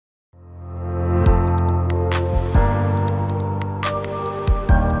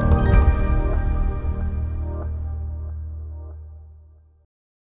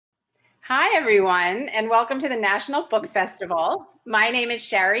Hi, everyone, and welcome to the National Book Festival. My name is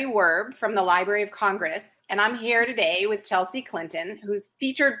Sherry Werb from the Library of Congress, and I'm here today with Chelsea Clinton, whose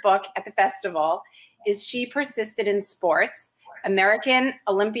featured book at the festival is She Persisted in Sports, American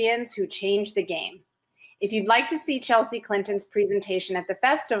Olympians Who Changed the Game. If you'd like to see Chelsea Clinton's presentation at the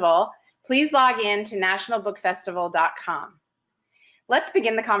festival, please log in to nationalbookfestival.com. Let's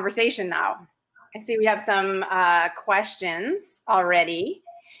begin the conversation now. I see we have some questions already.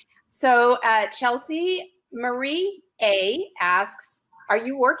 So Chelsea, Marie A. asks, are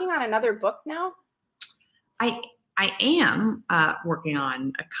you working on another book now? I am working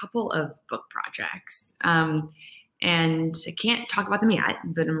on a couple of book projects, and I can't talk about them yet,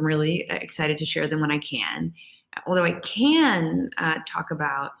 but I'm really excited to share them when I can. Although I can talk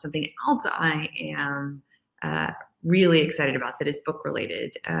about something else I am really excited about that is book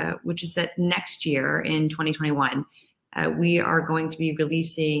related, which is that next year in 2021, we are going to be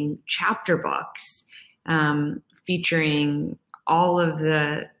releasing chapter books featuring all of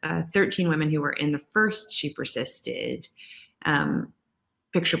the 13 women who were in the first She Persisted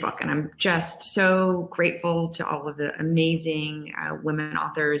picture book. And I'm just so grateful to all of the amazing women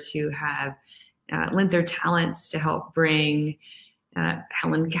authors who have lent their talents to help bring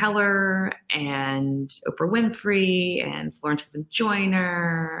Helen Keller and Oprah Winfrey and Florence Griffith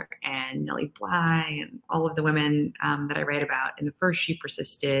Joyner and Nellie Bly and all of the women that I write about in the first She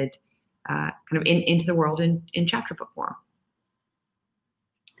Persisted kind of into the world in chapter book form.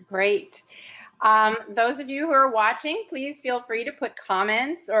 Great. Those of you who are watching, please feel free to put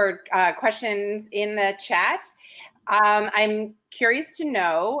comments or questions in the chat. I'm curious to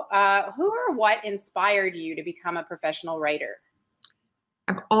know who or what inspired you to become a professional writer?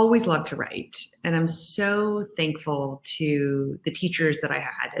 I've always loved to write, and I'm so thankful to the teachers that I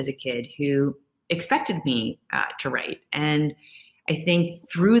had as a kid who expected me to write. And I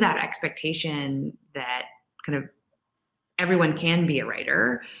think through that expectation that kind of everyone can be a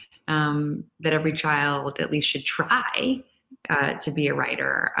writer, that every child at least should try to be a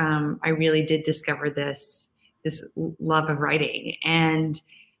writer, I really did discover this love of writing. And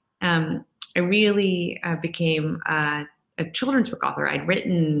I really became a children's book author. I'd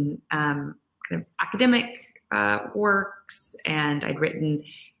written kind of academic works, and I'd written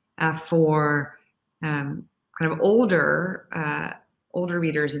for kind of older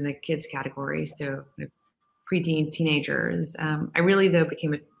readers in the kids category, so kind of preteens, teenagers. I really, though,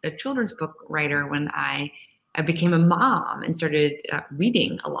 became a children's book writer when I became a mom and started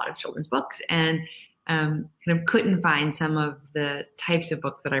reading a lot of children's books, and kind of couldn't find some of the types of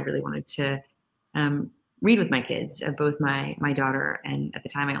books that I really wanted to read with my kids, both my daughter, and at the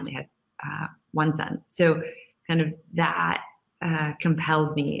time I only had one son. So kind of that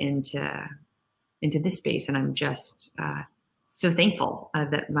compelled me into this space, and I'm just so thankful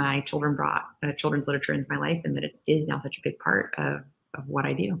that my children brought children's literature into my life, and that it is now such a big part of what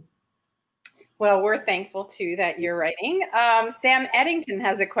I do. Well, we're thankful too that you're writing. Sam Eddington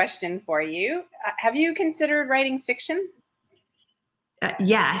has a question for you. Have you considered writing fiction?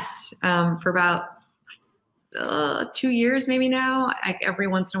 Yes, for about 2 years maybe now. Every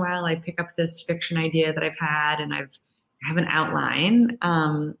once in a while I pick up this fiction idea that I've had, and I have an outline,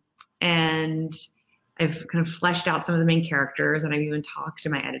 and I've kind of fleshed out some of the main characters, and I've even talked to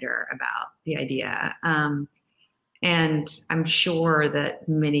my editor about the idea. And I'm sure that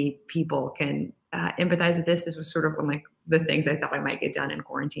many people can empathize with this. This was sort of one of the things I thought I might get done in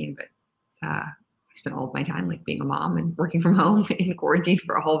quarantine, but I spent all of my time like being a mom and working from home in quarantine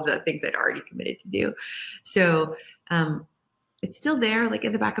for all of the things I'd already committed to do. So it's still there, like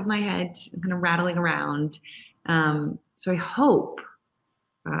in the back of my head, kind of rattling around. So I hope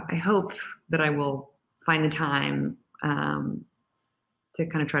that I will find the time to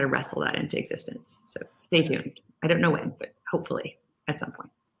kind of try to wrestle that into existence. So stay tuned. I don't know when, but hopefully at some point.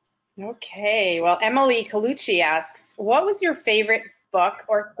 Okay. Well, Emily Colucci asks, what was your favorite book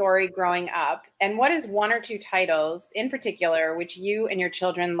or story growing up? And what is one or two titles in particular which you and your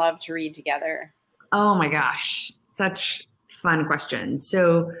children love to read together? Oh my gosh, such fun questions.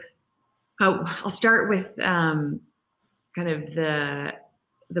 So I'll start with kind of the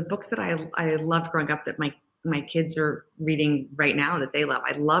books that I loved growing up that my kids are reading right now that they love.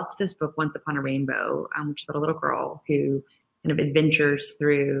 I loved this book, Once Upon a Rainbow, which is about a little girl who kind of adventures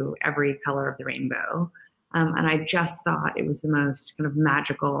through every color of the rainbow. And I just thought it was the most kind of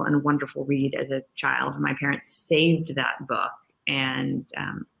magical and wonderful read as a child. My parents saved that book and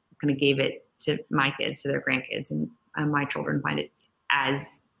kind of gave it to my kids, to their grandkids, and my children find it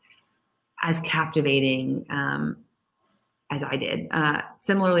as captivating as I did.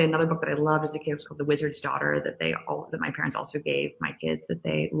 Similarly, another book that I loved as a kid was called The Wizard's Daughter, that my parents also gave my kids, that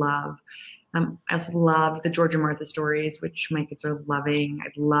they love. I also loved the Georgia Martha stories, which my kids are loving.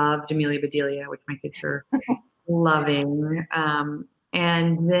 I loved Amelia Bedelia, which my kids are loving.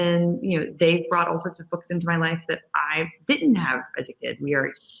 And then, they've brought all sorts of books into my life that I didn't have as a kid. We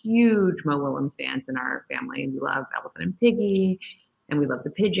are huge Mo Willems fans in our family. We love Elephant and Piggy, and we love The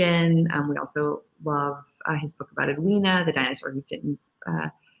Pigeon. We also love his book about Edwina, the dinosaur who didn't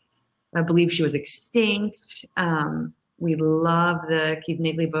believe she was extinct. We love the Keith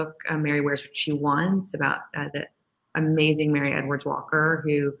Nigley book, Mary Wears What She Wants, about the amazing Mary Edwards Walker,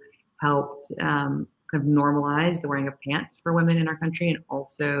 who helped kind of normalize the wearing of pants for women in our country, and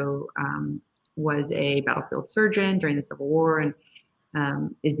also was a battlefield surgeon during the Civil War, and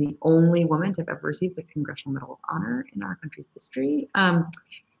is the only woman to have ever received the Congressional Medal of Honor in our country's history,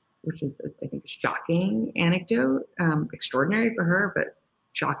 which is, I think, a shocking anecdote, extraordinary for her, but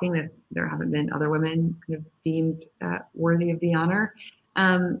shocking that there haven't been other women kind of deemed worthy of the honor.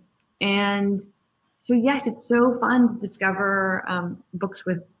 And so, yes, it's so fun to discover books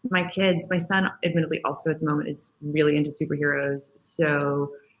with my kids. My son, admittedly, also at the moment is really into superheroes.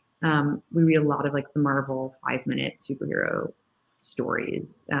 So we read a lot of like the Marvel 5-minute superhero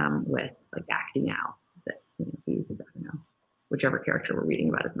stories with like acting out that he's, I don't know, whichever character we're reading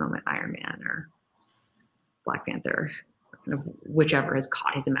about at the moment, Iron Man or Black Panther, kind of whichever has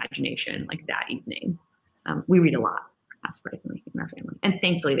caught his imagination like that evening. We read a lot, not surprisingly, in our family. And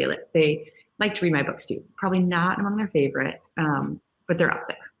thankfully, they like to read my books too. Probably not among their favorite, but they're up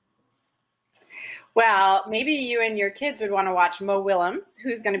there. Well, maybe you and your kids would want to watch Mo Willems,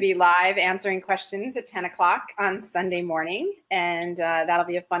 who's going to be live answering questions at 10 o'clock on Sunday morning. And that'll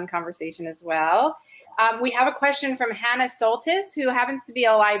be a fun conversation as well. We have a question from Hannah Soltis, who happens to be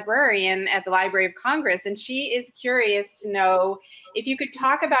a librarian at the Library of Congress. And she is curious to know if you could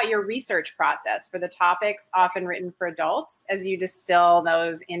talk about your research process for the topics often written for adults as you distill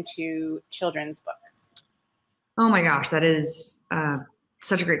those into children's books. Oh my gosh, that is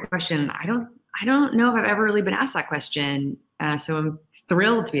such a great question. I don't know if I've ever really been asked that question. So I'm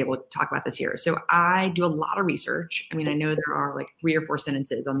thrilled to be able to talk about this here. So I do a lot of research. I mean, I know there are like 3 or 4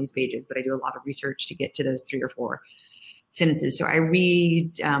 sentences on these pages, but I do a lot of research to get to those 3 or 4 sentences. So I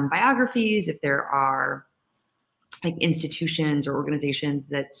read biographies. If there are like institutions or organizations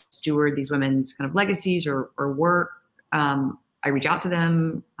that steward these women's kind of legacies or work, I reach out to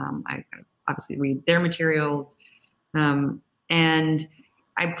them. I obviously read their materials. And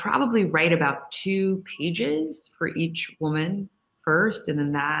I probably write about 2 pages for each woman first, and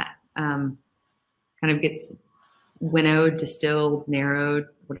then that kind of gets winnowed, distilled, narrowed,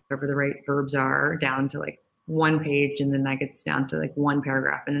 whatever the right verbs are, down to like 1 page, and then that gets down to like 1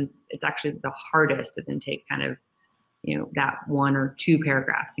 paragraph. And it's actually the hardest to then take kind of, that 1 or 2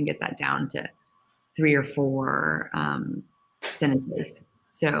 paragraphs and get that down to 3 or 4 sentences.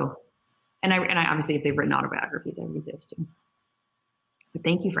 So, and I obviously, if they've written autobiographies, I read those too. But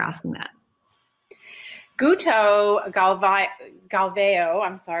thank you for asking that. Guto Galveo,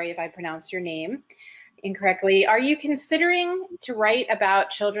 I'm sorry if I pronounced your name incorrectly. Are you considering to write about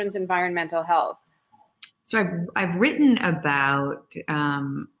children's environmental health? So I've written about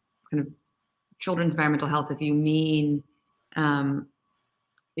kind of children's environmental health. If you mean the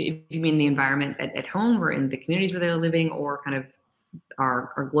environment at home or in the communities where they're living, or kind of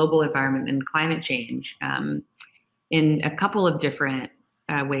our global environment and climate change, in a couple of different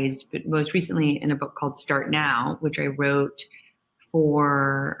ways, but most recently in a book called Start Now, which I wrote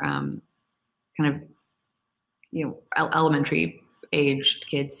for kind of, elementary aged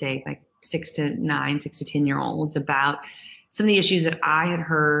kids, say like 6 to 9, 6 to 10-year-olds, about some of the issues that I had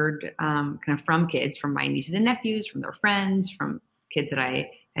heard kind of from kids, from my nieces and nephews, from their friends, from kids that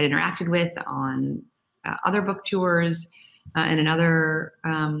I had interacted with on other book tours and in other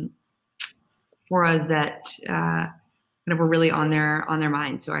forums that kind of were really on their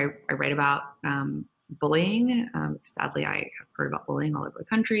mind. So I write about bullying. Sadly, I have heard about bullying all over the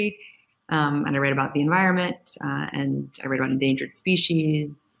country. And I write about the environment, and I write about endangered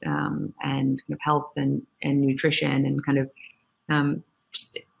species, and kind of health and nutrition, and kind of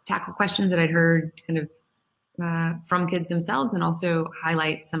just tackle questions that I'd heard kind of from kids themselves, and also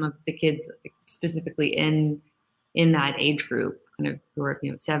highlight some of the kids specifically in that age group, kind of who are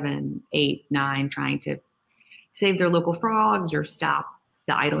 7, 8, 9, trying to save their local frogs or stop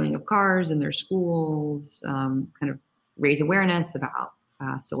the idling of cars in their schools, kind of raise awareness about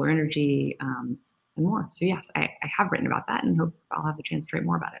solar energy, and more. So yes, I have written about that, and hope I'll have the chance to write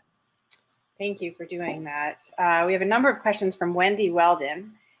more about it. Thank you for doing that. We have a number of questions from Wendy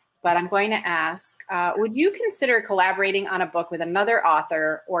Weldon. but I'm going to ask, would you consider collaborating on a book with another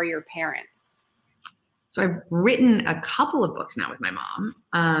author or your parents? So I've written a couple of books now with my mom,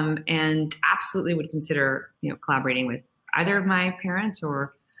 and absolutely would consider, collaborating with either of my parents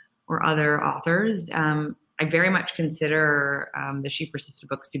or other authors. I very much consider the She Persisted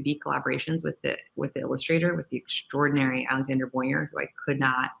books to be collaborations with the illustrator, with the extraordinary Alexandra Boyer, who I could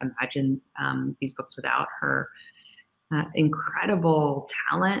not imagine these books without her incredible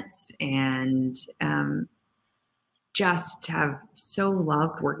talents, and just have so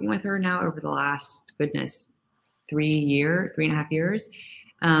loved working with her now over the last, goodness, 3.5 years.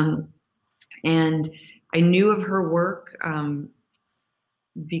 And I knew of her work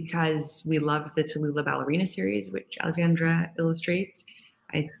because we loved the Tallulah Ballerina series, which Alexandra illustrates.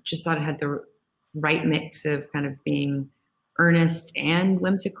 I just thought it had the right mix of kind of being earnest and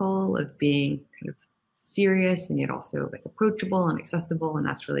whimsical, of being kind of serious and yet also like approachable and accessible. And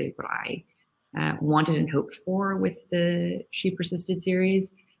that's really what I wanted and hoped for with the She Persisted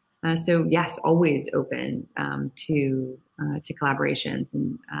series. So yes, always open to collaborations,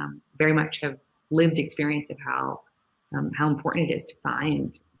 and very much have lived experience of how important it is to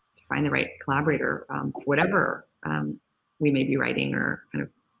find the right collaborator for whatever we may be writing or kind of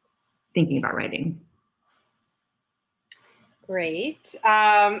thinking about writing. Great.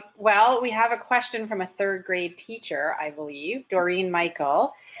 Well, we have a question from a third grade teacher, I believe, Doreen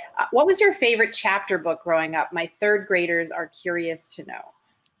Michael. What was your favorite chapter book growing up? My third graders are curious to know.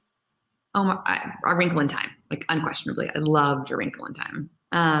 A Wrinkle in Time, like unquestionably. I loved A Wrinkle in Time.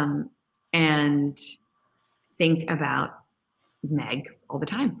 And think about Meg all the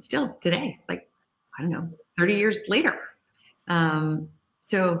time, still today, like, I don't know, 30 years later.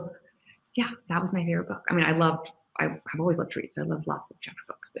 So yeah, that was my favorite book. I mean, I've always loved to read, so I love lots of chapter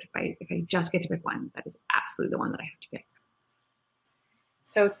books, but if I just get to pick one, that is absolutely the one that I have to pick.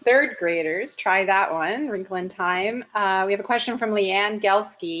 So third graders, try that one, Wrinkle in Time. We have a question from Leanne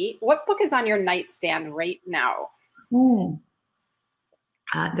Gelsky. What book is on your nightstand right now? There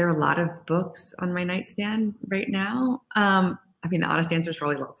are a lot of books on my nightstand right now. I mean, the honest answer is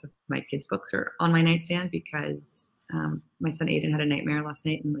probably lots of my kids' books are on my nightstand because my son Aiden had a nightmare last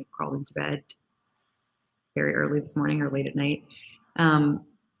night and crawled into bed very early this morning or late at night,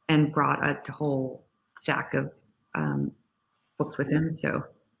 and brought a whole stack of books with him. So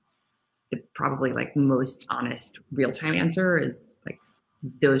the probably most honest real-time answer is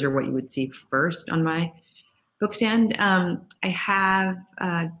those are what you would see first on my bookstand. I have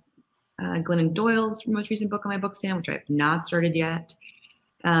Glennon Doyle's most recent book on my bookstand, which I have not started yet.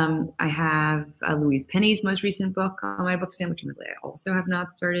 I have Louise Penny's most recent book on my bookstand, which I also have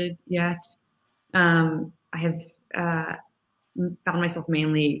not started yet. I have found myself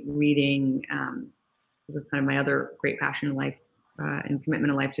mainly reading, because of kind of my other great passion in life and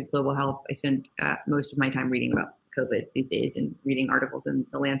commitment in life to global health. I spend most of my time reading about COVID these days and reading articles in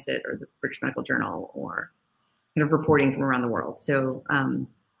The Lancet or the British Medical Journal, or kind of reporting from around the world. So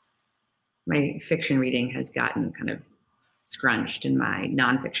my fiction reading has gotten kind of scrunched, and my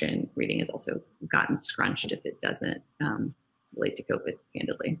nonfiction reading has also gotten scrunched if it doesn't relate to COVID,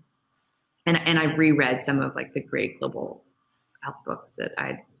 candidly. And I reread some of the great global health books that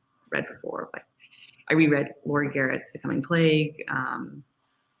I'd read before. But I reread Laurie Garrett's The Coming Plague,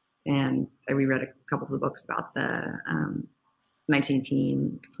 and I reread a couple of the books about the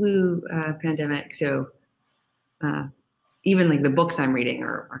 1918 flu pandemic. So even the books I'm reading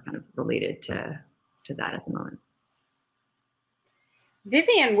are kind of related to that at the moment.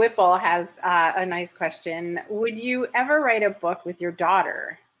 Vivian Whipple has a nice question. Would you ever write a book with your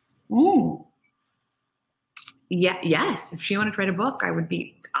daughter? Yeah, yes. If she wanted to write a book, I would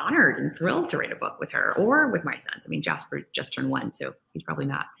be honored and thrilled to write a book with her or with my sons. I mean, Jasper just turned 1, so he's probably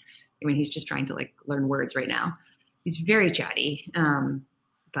not. I mean, he's just trying to learn words right now. He's very chatty,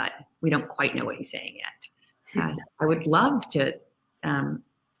 but we don't quite know what he's saying yet. I would love to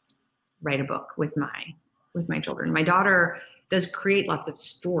write a book with my children. My daughter does create lots of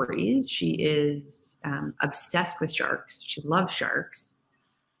stories. She is obsessed with sharks. She loves sharks.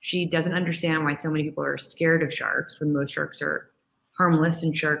 She doesn't understand why so many people are scared of sharks when most sharks are harmless,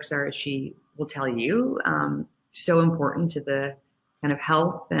 and sharks are, as she will tell you, so important to the kind of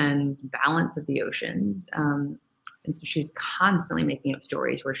health and balance of the oceans. And so she's constantly making up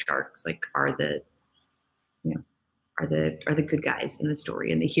stories where sharks are the good guys in the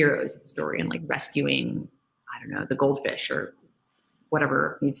story and the heroes of the story, and rescuing, I don't know, the goldfish or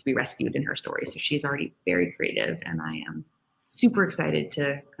whatever needs to be rescued in her story. So she's already very creative, and I am super excited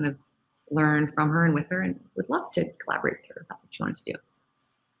to kind of learn from her and with her, and would love to collaborate with her if that's what she wanted to do.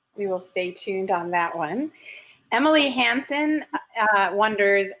 We will stay tuned on that one. Emily Hansen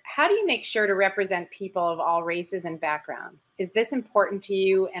wonders, how do you make sure to represent people of all races and backgrounds? Is this important to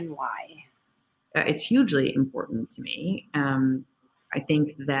you, and why? It's hugely important to me. I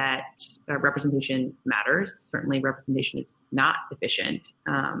think that representation matters. Certainly, representation is not sufficient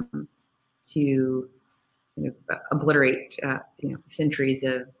to obliterate centuries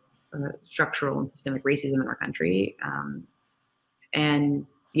of structural and systemic racism in our country. And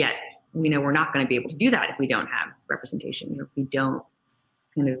yet, we're not going to be able to do that if we don't have representation, if we don't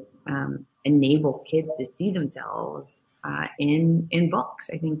kind of enable kids to see themselves in books.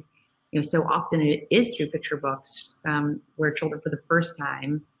 I think so often it is through picture books where children, for the first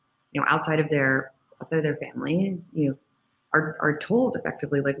time, outside of their families, are told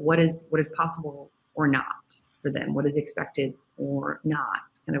effectively like what is possible or not for them, what is expected or not,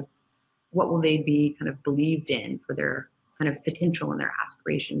 kind of what will they be kind of believed in for their kind of potential and their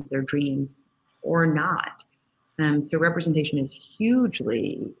aspirations, their dreams or not. So representation is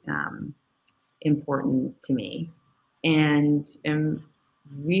hugely important to me, and am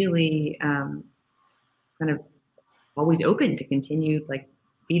really kind of always open to continued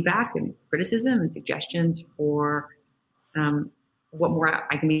feedback and criticism and suggestions for what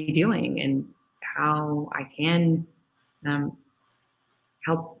more I can be doing and how I can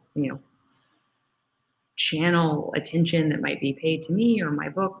help channel attention that might be paid to me or my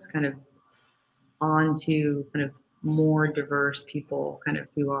books kind of onto kind of more diverse people, kind of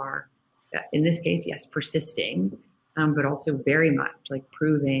who are, in this case, yes, persisting, but also very much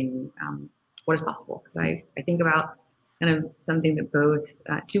proving what is possible. Because I think about kind of something that both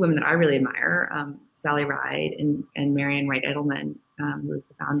two women that I really admire, Sally Ride and Marian Wright Edelman, who is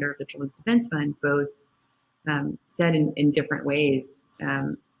the founder of the Children's Defense Fund, both said in different ways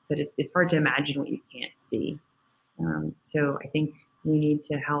that it's hard to imagine what you can't see. So I think we need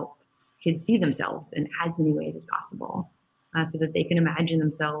to help kids see themselves in as many ways as possible so that they can imagine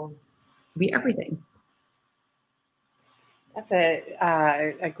themselves to be everything. That's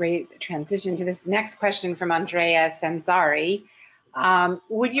a great transition to this next question from Andrea Sanzari.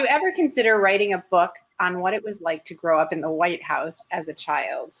 Would you ever consider writing a book on what it was like to grow up in the White House as a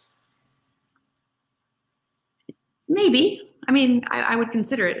child? Maybe. I mean, I would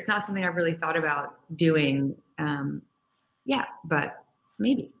consider it. It's not something I've really thought about doing yet, but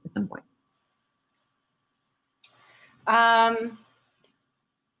maybe at some point.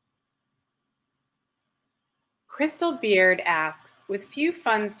 Crystal Beard asks, with few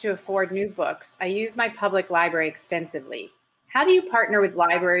funds to afford new books, I use my public library extensively. How do you partner with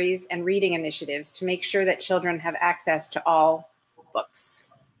libraries and reading initiatives to make sure that children have access to all books?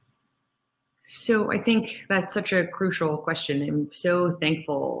 So I think that's such a crucial question. I'm so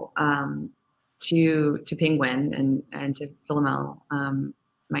thankful to Penguin and to Philomel,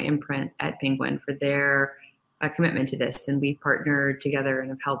 my imprint at Penguin, for their commitment to this. And we've partnered together and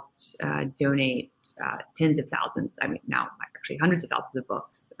have helped donate tens of thousands, now actually hundreds of thousands of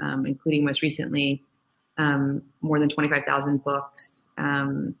books, including most recently more than 25,000 books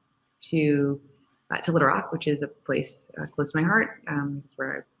to Little Rock, which is a place close to my heart. It's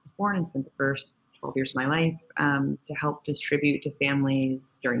where I was born and spent the first 12 years of my life, to help distribute to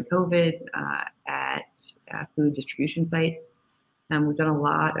families during COVID at food distribution sites. We've done a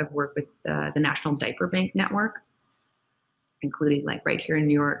lot of work with the National Diaper Bank Network, including right here in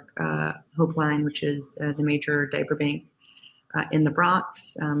New York, Hope Line, which is the major diaper bank in the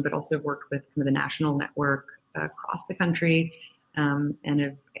Bronx, but also worked with kind of the national network across the country, and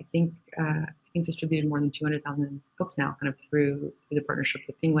have, I think distributed more than 200,000 books now, kind of through the partnership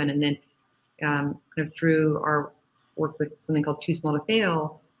with Penguin, and then kind of through our work with something called Too Small to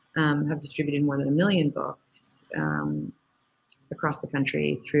Fail, have distributed more than 1 million books across the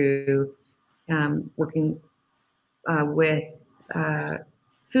country through working with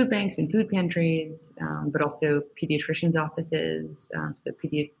food banks and food pantries, but also pediatricians' offices, so that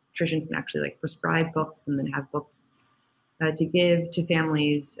pediatricians can actually prescribe books and then have books to give to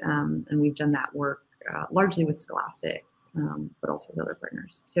families. And we've done that work largely with Scholastic, but also with other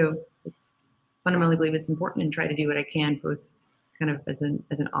partners. So I fundamentally believe it's important, and try to do what I can, both kind of as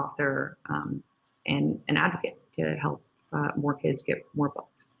an author and an advocate, to help more kids get more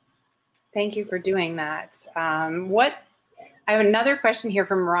books. Thank you for doing that. I have another question here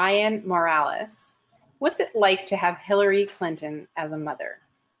from Ryan Morales. What's it like to have Hillary Clinton as a mother?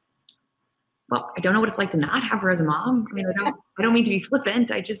 Well, I don't know what it's like to not have her as a mom. I mean, I don't mean to be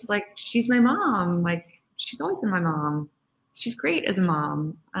flippant. I just she's my mom. She's always been my mom. She's great as a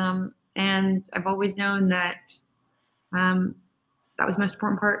mom. And I've always known that that was the most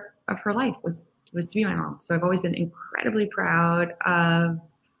important part of her life was to be my mom. So I've always been incredibly proud of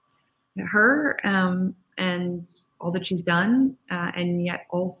her. And and all that she's done, and yet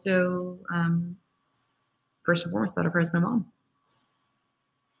also, first and foremost, thought of her as my mom.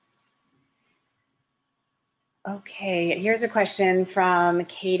 Okay, here's a question from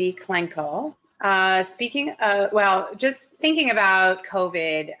Katie Klenko. Speaking of, well, just thinking about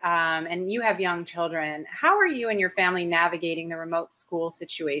COVID, and you have young children, how are you and your family navigating the remote school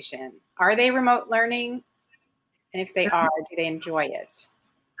situation? Are they remote learning? And if they are, do they enjoy it?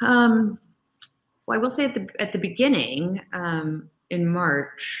 Well, I will say at the beginning, in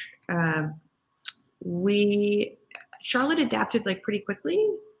March, Charlotte adapted like pretty quickly,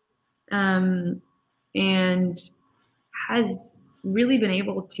 and has really been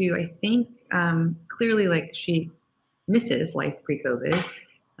able to, I think, clearly, like, she misses life pre-COVID.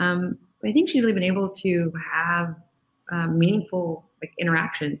 I think she's really been able to have meaningful like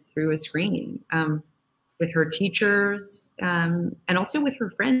interactions through a screen, with her teachers, and also with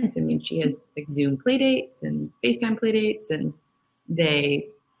her friends. I mean, she has like Zoom play dates and FaceTime play dates, and they,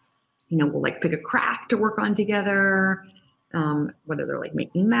 will like pick a craft to work on together, whether they're like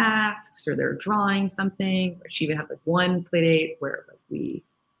making masks or they're drawing something. She even had like one play date where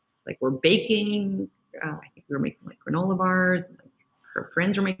we're baking. I think we were making like granola bars. And, like, her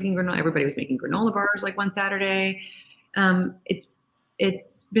friends were making granola. Everybody was making granola bars like one Saturday.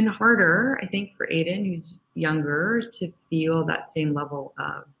 It's been harder, I think, for Aiden, who's younger, to feel that same level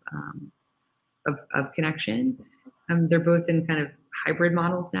of connection. They're both in kind of hybrid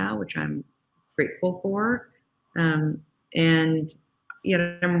models now, which I'm grateful for. And yet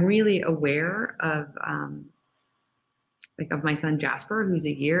I'm really aware of of my son Jasper, who's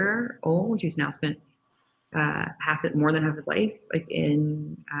a year old, who's now spent more than half his life like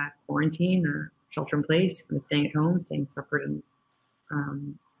in quarantine or shelter in place, kind of staying at home, staying separate and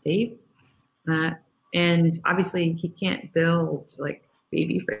safe. And obviously he can't build like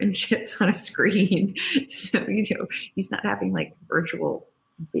baby friendships on a screen. So, he's not having like virtual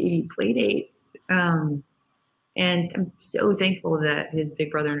baby play dates. And I'm so thankful that his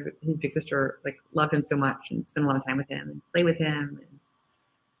big brother and his big sister like love him so much and spend a lot of time with him and play with him and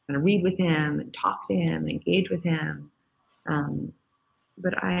kind of read with him and talk to him and engage with him.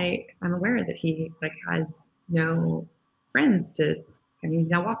 But I'm aware that he like has no friends and he's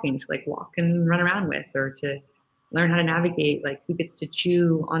now walking to like walk and run around with, or to learn how to navigate like who gets to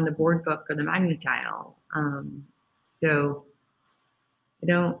chew on the board book or the Magnetile. So I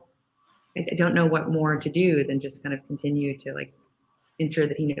don't know what more to do than just kind of continue to like ensure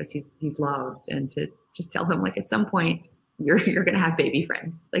that he knows he's loved, and to just tell him like at some point you're going to have baby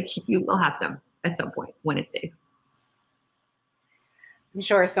friends. Like you will have them at some point when it's safe. I'm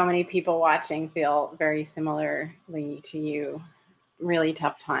sure so many people watching feel very similarly to you. Really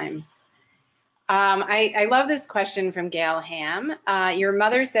tough times. I love this question from Gail Ham. Your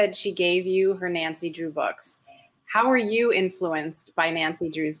mother said she gave you her Nancy Drew books. How are you influenced by Nancy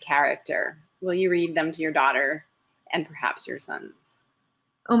Drew's character? Will you read them to your daughter and perhaps your sons?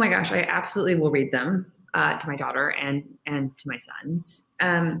 Oh my gosh, I absolutely will read them to my daughter and to my sons.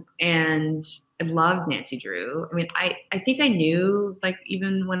 And I love Nancy Drew. I mean, I think I knew, like,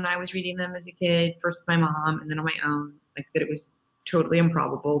 even when I was reading them as a kid, first with my mom and then on my own, like, that it was totally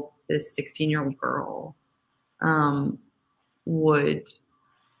improbable this 16-year-old girl would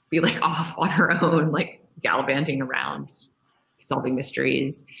be like off on her own, like gallivanting around solving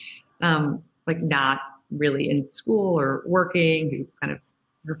mysteries, like not really in school or working, who kind of,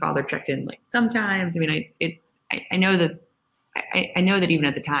 her father checked in like sometimes. I mean, I know that I know that even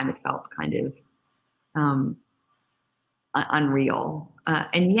at the time it felt kind of unreal,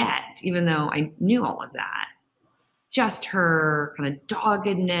 and yet even though I knew all of that, just her kind of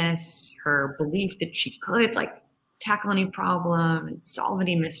doggedness, her belief that she could like tackle any problem and solve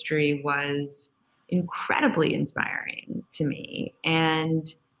any mystery was incredibly inspiring to me.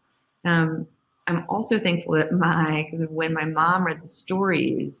 And I'm also thankful that because when my mom read the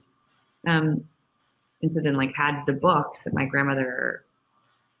stories, and so then like had the books that my grandmother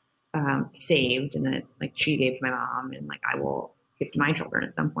saved and that like she gave to my mom and like I will give to my children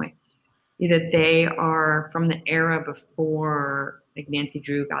at some point, that they are from the era before like Nancy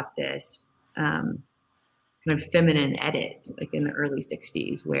Drew got this kind of feminine edit, like in the early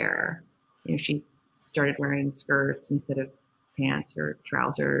 60s, where she started wearing skirts instead of pants or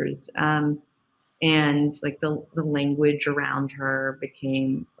trousers, and like the language around her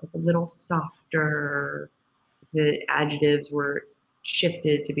became like a little softer. The adjectives were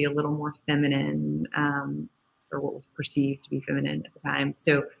shifted to be a little more feminine, or what was perceived to be feminine at the time.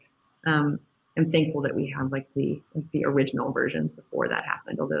 So I'm thankful that we have like the original versions before that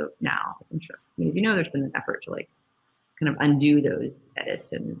happened. Although now, as I'm sure many of you know, there's been an effort to like kind of undo those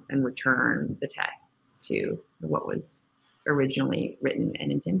edits and return the texts. to what was originally written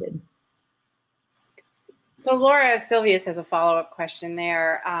and intended. So Laura Silvius has a follow-up question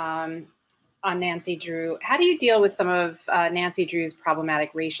there on Nancy Drew. How do you deal with some of Nancy Drew's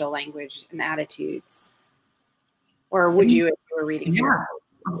problematic racial language and attitudes? Or would you if you were reading her?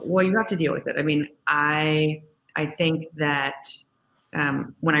 Well, you have to deal with it. I mean, I think that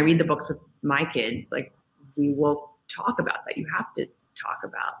when I read the books with my kids, like, we will talk about that. You have to talk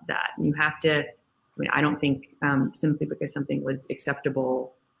about that. And you have to, I mean, I don't think simply because something was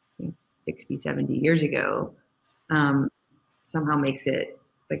acceptable 60, 70 years ago somehow makes it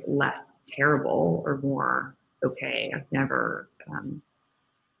like less terrible or more okay. I've never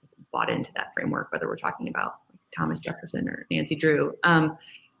bought into that framework, whether we're talking about Thomas Jefferson or Nancy Drew.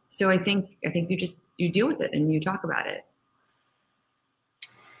 So I think you deal with it and you talk about it.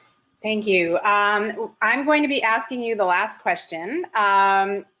 Thank you. I'm going to be asking you the last question.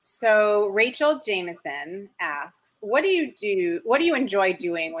 So Rachel Jameson asks, what do you enjoy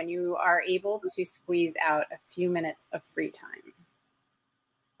doing when you are able to squeeze out a few minutes of free time?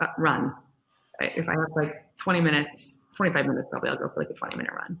 Run. If I have like 20 minutes, 25 minutes, probably I'll go for like a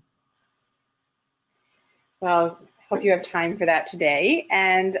 20-minute run. Well, hope you have time for that today.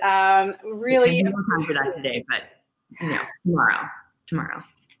 And really, no time for that today, but tomorrow.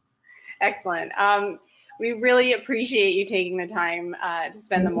 Excellent. We really appreciate you taking the time to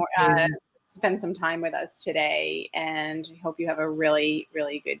spend some time with us today, and we hope you have a really,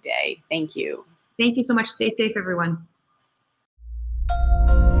 really good day. Thank you. Thank you so much. Stay safe, everyone.